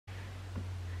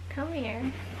Come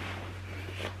here.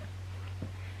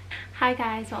 Hi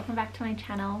guys, welcome back to my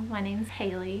channel. My name is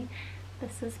Hayleigh.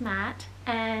 This is Matt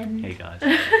and... Hey guys.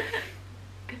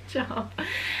 Good job.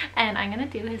 And I'm gonna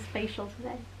do his facial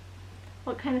today.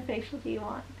 What kind of facial do you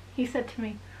want? He said to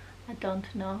me, I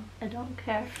don't know, I don't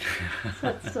care.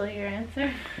 So that's still your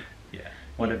answer? Yeah,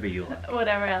 whatever you like.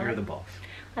 Whatever I like. You're the boss.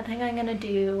 I think I'm gonna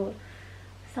do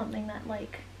something that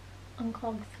like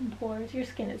unclogs some pores. Your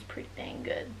skin is pretty dang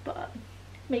good, but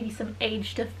maybe some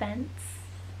age defense.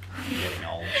 I'm getting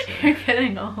old. So. You're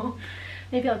getting old.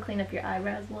 Maybe I'll clean up your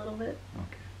eyebrows a little bit.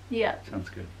 Okay. Yeah. Sounds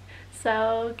good.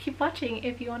 So keep watching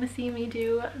if you want to see me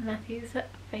do Matthew's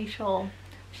facial.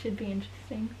 Should be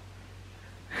interesting.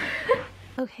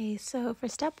 Okay, so for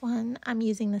step 1, I'm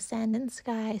using the Sand and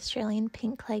Sky Australian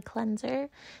Pink Clay Cleanser.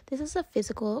 This is a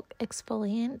physical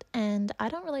exfoliant, and I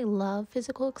don't really love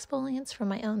physical exfoliants for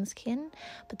my own skin,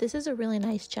 but this is a really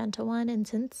nice gentle one, and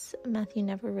since Matthew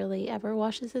never really ever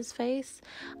washes his face,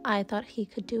 I thought he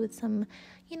could do with some,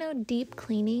 you know, deep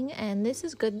cleaning, and this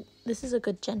is good. This is a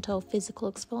good gentle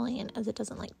physical exfoliant as it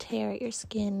doesn't like tear at your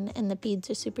skin, and the beads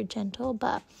are super gentle,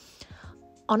 but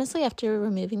honestly, after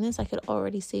removing this, I could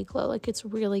already see glow. Like, it's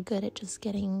really good at just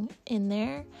getting in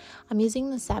there. I'm using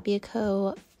the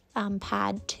Sabiaco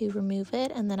pad to remove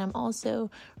it, and then I'm also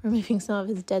removing some of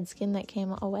his dead skin that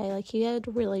came away. Like, he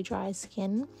had really dry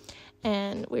skin,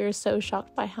 and we were so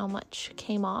shocked by how much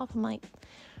came off. I'm like,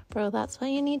 bro, that's why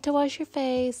you need to wash your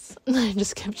face. And I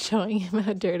just kept showing him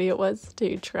how dirty it was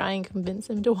to try and convince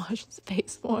him to wash his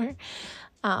face more.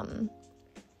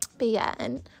 But yeah,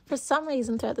 and for some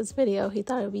reason throughout this video, he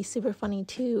thought it would be super funny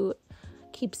to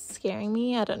keep scaring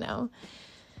me. I don't know.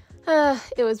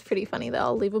 It was pretty funny though.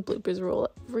 I'll leave a bloopers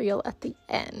reel at the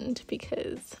end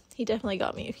because he definitely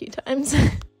got me a few times.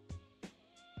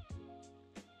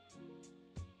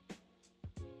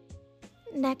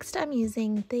 Next, I'm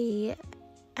using the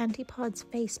Antipods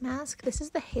face mask. This is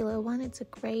the Halo one. It's a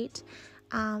great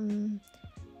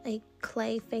like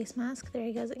clay face mask. There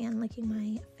he goes again, licking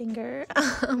my finger.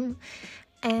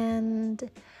 And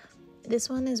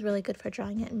this one is really good for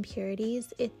drying out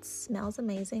impurities. It smells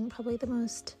amazing. Probably the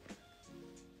most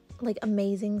like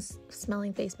amazing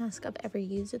smelling face mask I've ever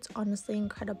used. It's honestly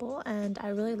incredible, and I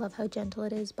really love how gentle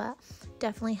it is, but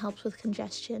definitely helps with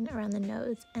congestion around the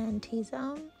nose and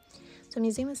T-zone. So I'm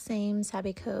using the same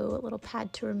Sabiaco little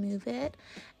pad to remove it,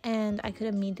 and I could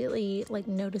immediately like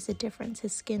notice a difference.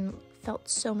 His skin felt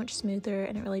so much smoother,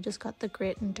 and it really just got the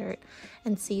grit and dirt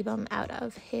and sebum out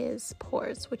of his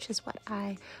pores, which is what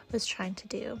I was trying to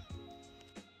do.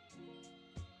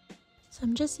 So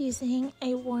I'm just using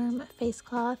a warm face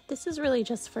cloth. This is really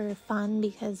just for fun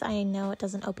because I know it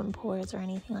doesn't open pores or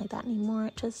anything like that anymore.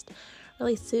 It just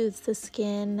really soothes the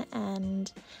skin. And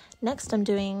next I'm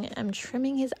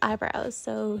trimming his eyebrows.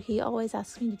 So he always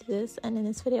asks me to do this, and in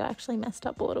this video I actually messed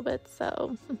up a little bit.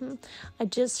 So I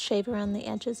just shave around the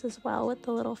edges as well with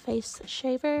the little face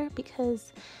shaver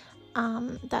because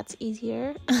that's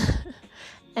easier.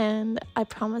 And I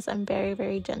promise I'm very,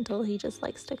 very gentle. He just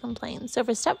likes to complain. So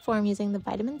for step 4, I'm using the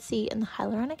vitamin C and the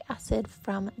hyaluronic acid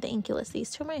from the Inculus.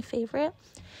 These two are my favorite.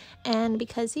 And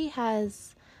because he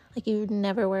has, like, you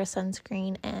never wear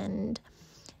sunscreen and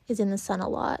is in the sun a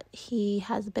lot, he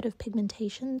has a bit of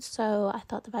pigmentation. So I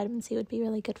thought the vitamin C would be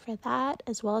really good for that,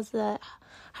 as well as the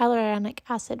hyaluronic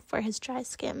acid for his dry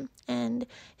skin. And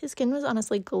his skin was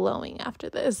honestly glowing after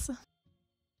this.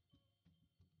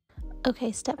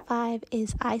 Okay, step 5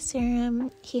 is eye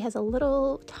serum. He has a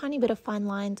little tiny bit of fine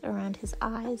lines around his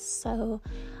eyes, so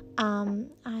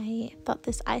I thought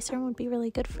this eye serum would be really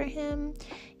good for him.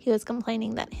 He was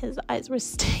complaining that his eyes were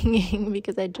stinging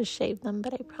because I just shaved them,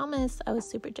 but I promise I was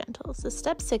super gentle. So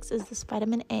step 6 is this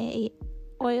vitamin A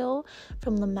oil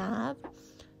from the MAV.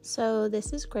 So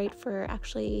this is great for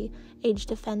actually age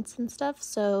defense and stuff.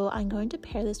 So I'm going to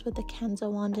pair this with a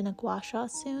Kenzo wand and a gua sha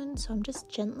soon. So I'm just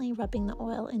gently rubbing the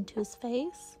oil into his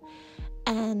face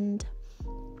and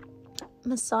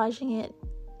massaging it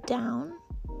down.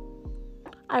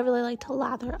 I really like to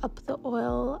lather up the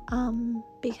oil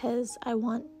because I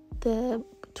want the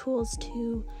tools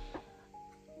to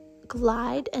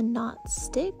glide and not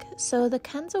stick. So the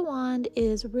Kenzo wand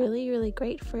is really, really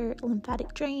great for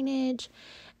lymphatic drainage,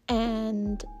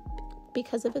 and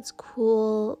because of its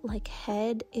cool like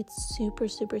head, it's super,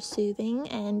 super soothing.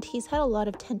 And he's had a lot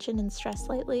of tension and stress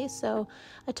lately, so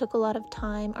I took a lot of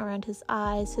time around his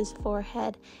eyes, his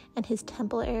forehead, and his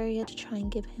temple area to try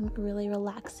and give him a really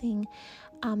relaxing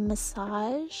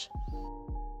massage.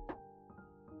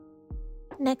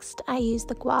 Next, I use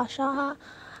the gua sha.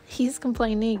 He's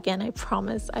complaining again. I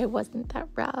promise I wasn't that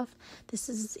rough.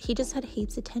 He just had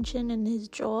heaps of tension in his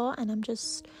jaw, and I'm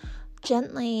just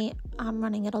gently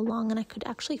running it along, and I could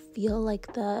actually feel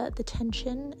like the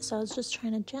tension, so I was just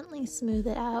trying to gently smooth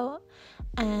it out,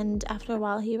 and after a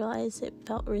while he realized it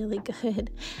felt really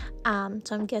good.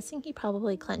 So I'm guessing he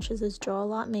probably clenches his jaw a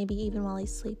lot, maybe even while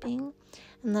he's sleeping.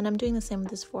 And then I'm doing the same with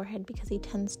his forehead because he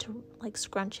tends to like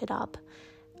scrunch it up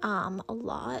a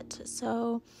lot.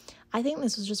 So I think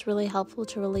this was just really helpful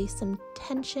to release some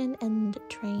tension and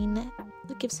drain.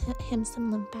 It gives him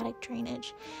some lymphatic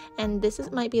drainage. And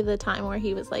might be the time where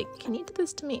he was like, can you do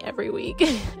this to me every week?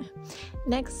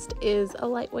 Next is a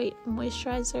lightweight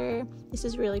moisturizer. This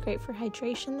is really great for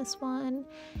hydration, this one.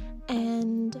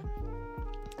 And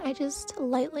I just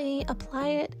lightly apply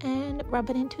it and rub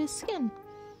it into his skin.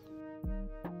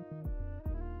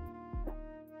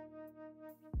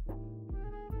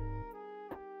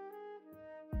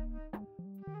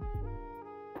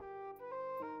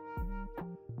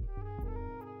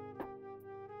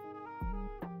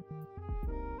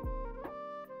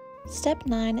 Step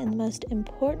 9, and the most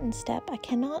important step, I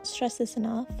cannot stress this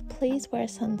enough, please wear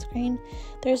sunscreen.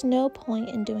 There's no point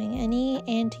in doing any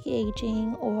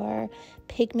anti-aging or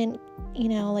pigment,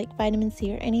 like vitamin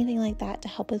C or anything like that to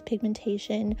help with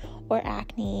pigmentation or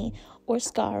acne or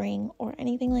scarring or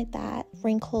anything like that,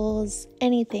 wrinkles,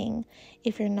 anything,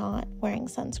 if you're not wearing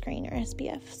sunscreen or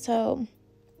SPF. So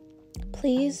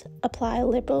please apply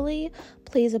liberally.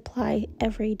 Please apply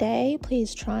every day.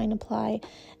 Please try and apply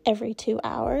every 2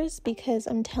 hours, because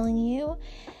I'm telling you,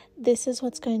 this is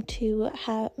what's going to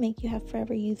make you have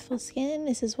forever youthful skin.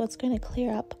 This is what's going to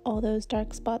clear up all those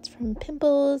dark spots from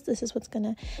pimples. This is what's going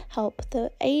to help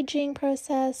the aging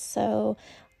process. So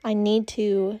I need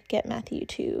to get Matthew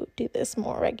to do this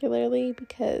more regularly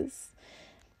because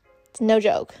it's no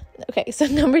joke. Okay, so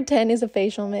number 10 is a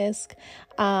facial mist.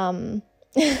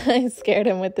 I scared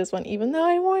him with this one, even though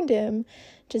I warned him,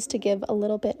 just to give a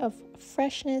little bit of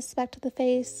freshness back to the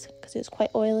face because it was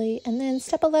quite oily. And then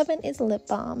step 11 is lip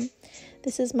balm.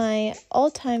 This is my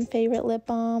all-time favorite lip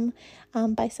balm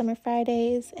by Summer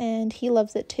Fridays, and he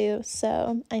loves it too,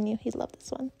 so I knew he'd love this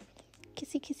one.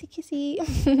 Kissy, kissy,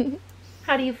 kissy.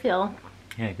 How do you feel?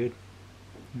 Yeah, good.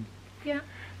 Yeah?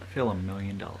 I feel $1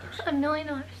 million. $1 million.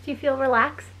 Do you feel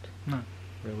relaxed? No,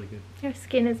 really good. Your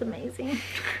skin is amazing.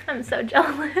 I'm so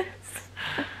jealous.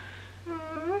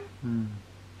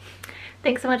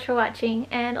 Thanks so much for watching,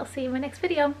 and I'll see you in my next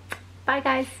video. Bye,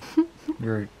 guys.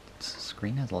 Your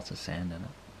screen has lots of sand in it.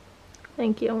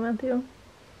 Thank you, Matthew.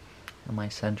 Am I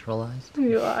centralized?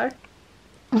 You are.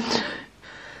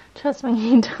 Trust me,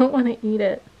 you don't want to eat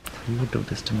it. You would do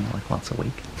this to me like once a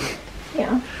week.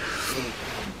 Yeah.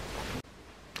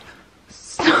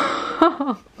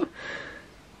 Stop.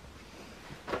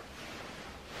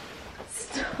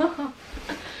 Stop.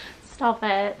 Stop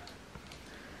it.